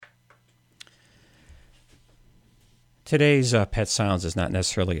Today's Pet Sounds is not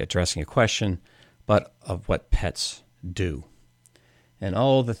necessarily addressing a question, but of what pets do. And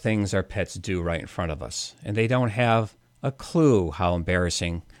all the things our pets do right in front of us. And they don't have a clue how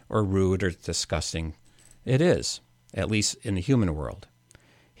embarrassing or rude or disgusting it is, at least in the human world.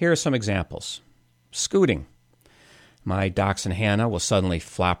 Here are some examples. Scooting. My dachshund Hannah will suddenly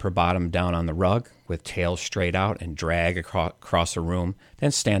flop her bottom down on the rug with tail straight out and drag across the room,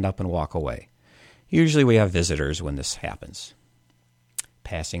 then stand up and walk away. Usually we have visitors when this happens.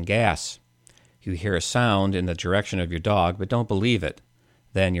 Passing gas. You hear a sound in the direction of your dog, but don't believe it.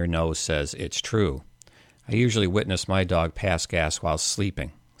 Then your nose says it's true. I usually witness my dog pass gas while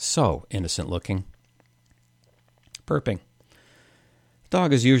sleeping. So innocent looking. Burping. The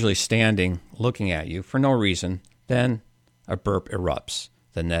dog is usually standing, looking at you for no reason. Then a burp erupts.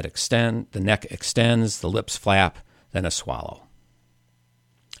 The neck extends, the lips flap, then a swallow.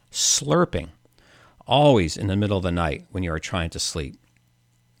 Slurping. Always in the middle of the night when you are trying to sleep.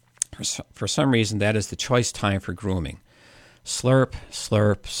 For some reason, that is the choice time for grooming. Slurp,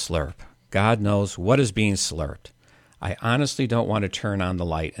 slurp, slurp. God knows what is being slurped. I honestly don't want to turn on the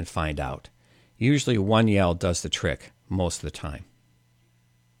light and find out. Usually one yell does the trick most of the time.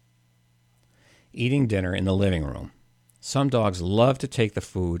 Eating dinner in the living room. Some dogs love to take the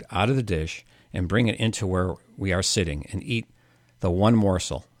food out of the dish and bring it into where we are sitting and eat the one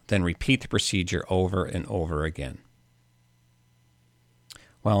morsel, then repeat the procedure over and over again.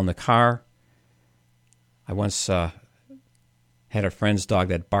 While in the car, I once had a friend's dog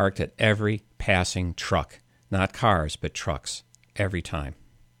that barked at every passing truck. Not cars, but trucks. Every time.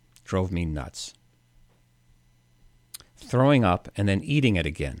 Drove me nuts. Throwing up and then eating it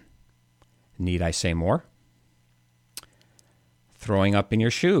again. Need I say more? Throwing up in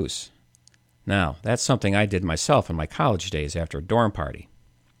your shoes. Now, that's something I did myself in my college days after a dorm party.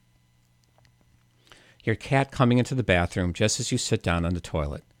 Your cat coming into the bathroom just as you sit down on the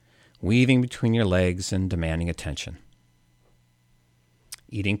toilet, weaving between your legs and demanding attention.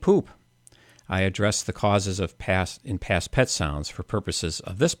 Eating poop. I addressed the causes of past pet sounds. For purposes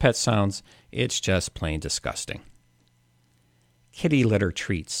of this pet sounds, it's just plain disgusting. Kitty litter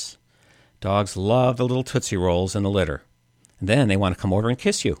treats. Dogs love the little Tootsie Rolls in the litter. And then they want to come over and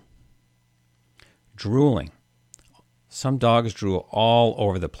kiss you. Drooling. Some dogs drool all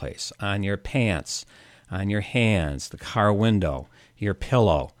over the place. On your pants, on your hands, the car window, your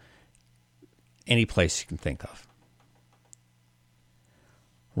pillow. Any place you can think of.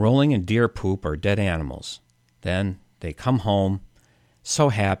 Rolling in deer poop or dead animals. Then they come home so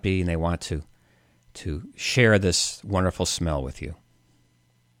happy and they want to share this wonderful smell with you.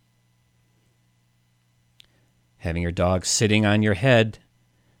 Having your dog sitting on your head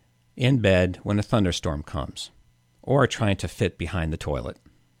in bed when a thunderstorm comes, or trying to fit behind the toilet.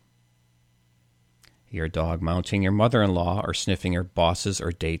 Your dog mounting your mother-in-law or sniffing your boss's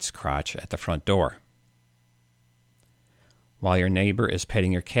or date's crotch at the front door. While your neighbor is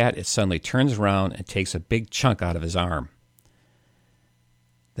petting your cat, it suddenly turns around and takes a big chunk out of his arm.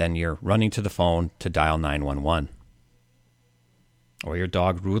 Then you're running to the phone to dial 911. Or your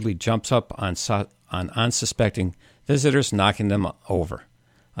dog rudely jumps up on unsuspecting visitors, knocking them over.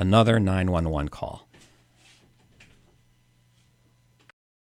 Another 911 call.